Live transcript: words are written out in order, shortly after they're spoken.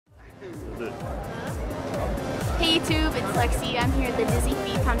Hey YouTube, it's Lexi. I'm here at the Dizzy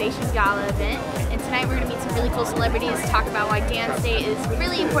Feet Foundation Gala event, and tonight we're going to meet some really cool celebrities, talk about why Dance Day is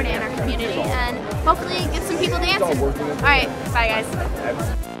really important in our community, and hopefully get some people dancing. Alright, bye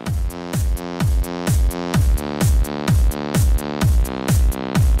guys.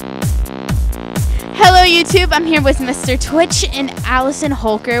 Hello YouTube, I'm here with Mr. Twitch and Allison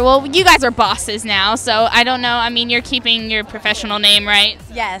Holker. Well, you guys are bosses now, so I don't know, I mean, you're keeping your professional name, right?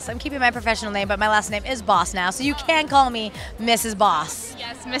 Yes, I'm keeping my professional name, but my last name is Boss now, so you can call me Mrs. Boss.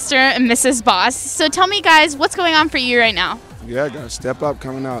 Yes, Mr. and Mrs. Boss. So tell me guys, what's going on for you right now? Yeah, guys, Step Up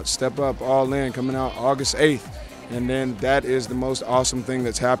coming out, Step Up All In coming out August 8th, and then that is the most awesome thing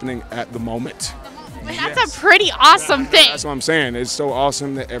that's happening at the moment. But that's a pretty awesome thing. That's what I'm saying. It's so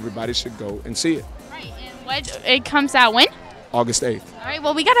awesome that everybody should go and see it. It comes out when? August 8th. All right,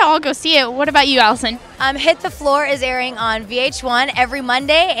 well, we got to all go see it. What about you, Allison? Hit the Floor is airing on VH1 every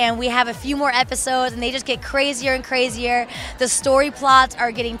Monday, and we have a few more episodes, and they just get crazier and crazier. The story plots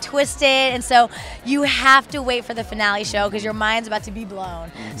are getting twisted, and so you have to wait for the finale show because your mind's about to be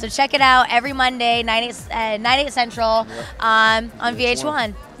blown. So check it out every Monday, 9/8 Central on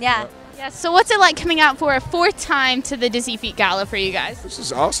VH1. Yeah. Yeah, so what's it like coming out for a fourth time to the Dizzy Feet Gala for you guys? This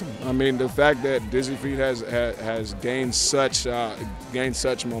is awesome. I mean, the fact that Dizzy Feet has gained such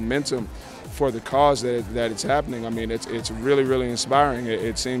momentum for the cause that it's happening. I mean, it's really, really inspiring.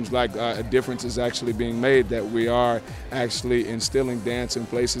 It seems like a difference is actually being made, that we are actually instilling dance in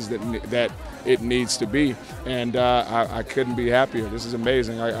places that it needs to be. And I couldn't be happier. This is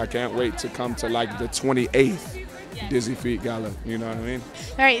amazing. I can't wait to come to like the 28th. Dizzy Feet Gala, you know what I mean?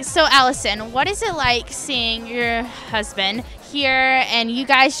 All right, so Allison, what is it like seeing your husband here and you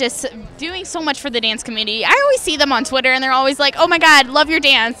guys just doing so much for the dance community? I always see them on Twitter and they're always like, oh my God, love your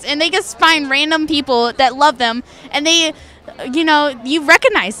dance. And they just find random people that love them and they, you know, you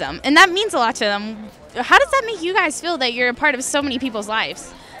recognize them and that means a lot to them. How does that make you guys feel that you're a part of so many people's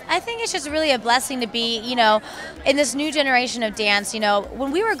lives? I think it's just really a blessing to be, you know, in this new generation of dance. You know,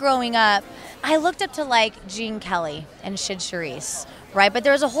 when we were growing up, I looked up to like Gene Kelly and Sid Charisse, right? But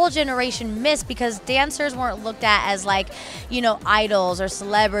there was a whole generation missed because dancers weren't looked at as like, you know, idols or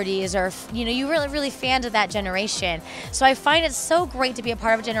celebrities or, you know, you really fans of that generation. So I find it so great to be a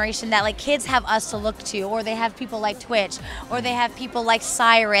part of a generation that like kids have us to look to, or they have people like Twitch, or they have people like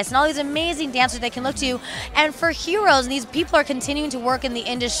Cyrus and all these amazing dancers they can look to. And for heroes, and these people are continuing to work in the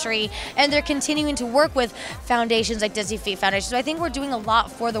industry and they're continuing to work with foundations like Dizzy Feet Foundation. So I think we're doing a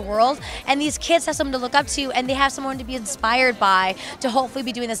lot for the world, and these kids have someone to look up to and they have someone to be inspired by to hopefully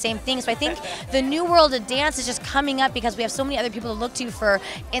be doing the same thing. So I think the new world of dance is just coming up because we have so many other people to look to for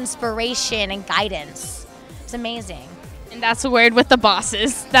inspiration and guidance. It's amazing. And that's a word with the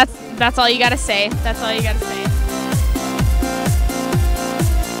bosses. That's all you gotta say. That's all you gotta say.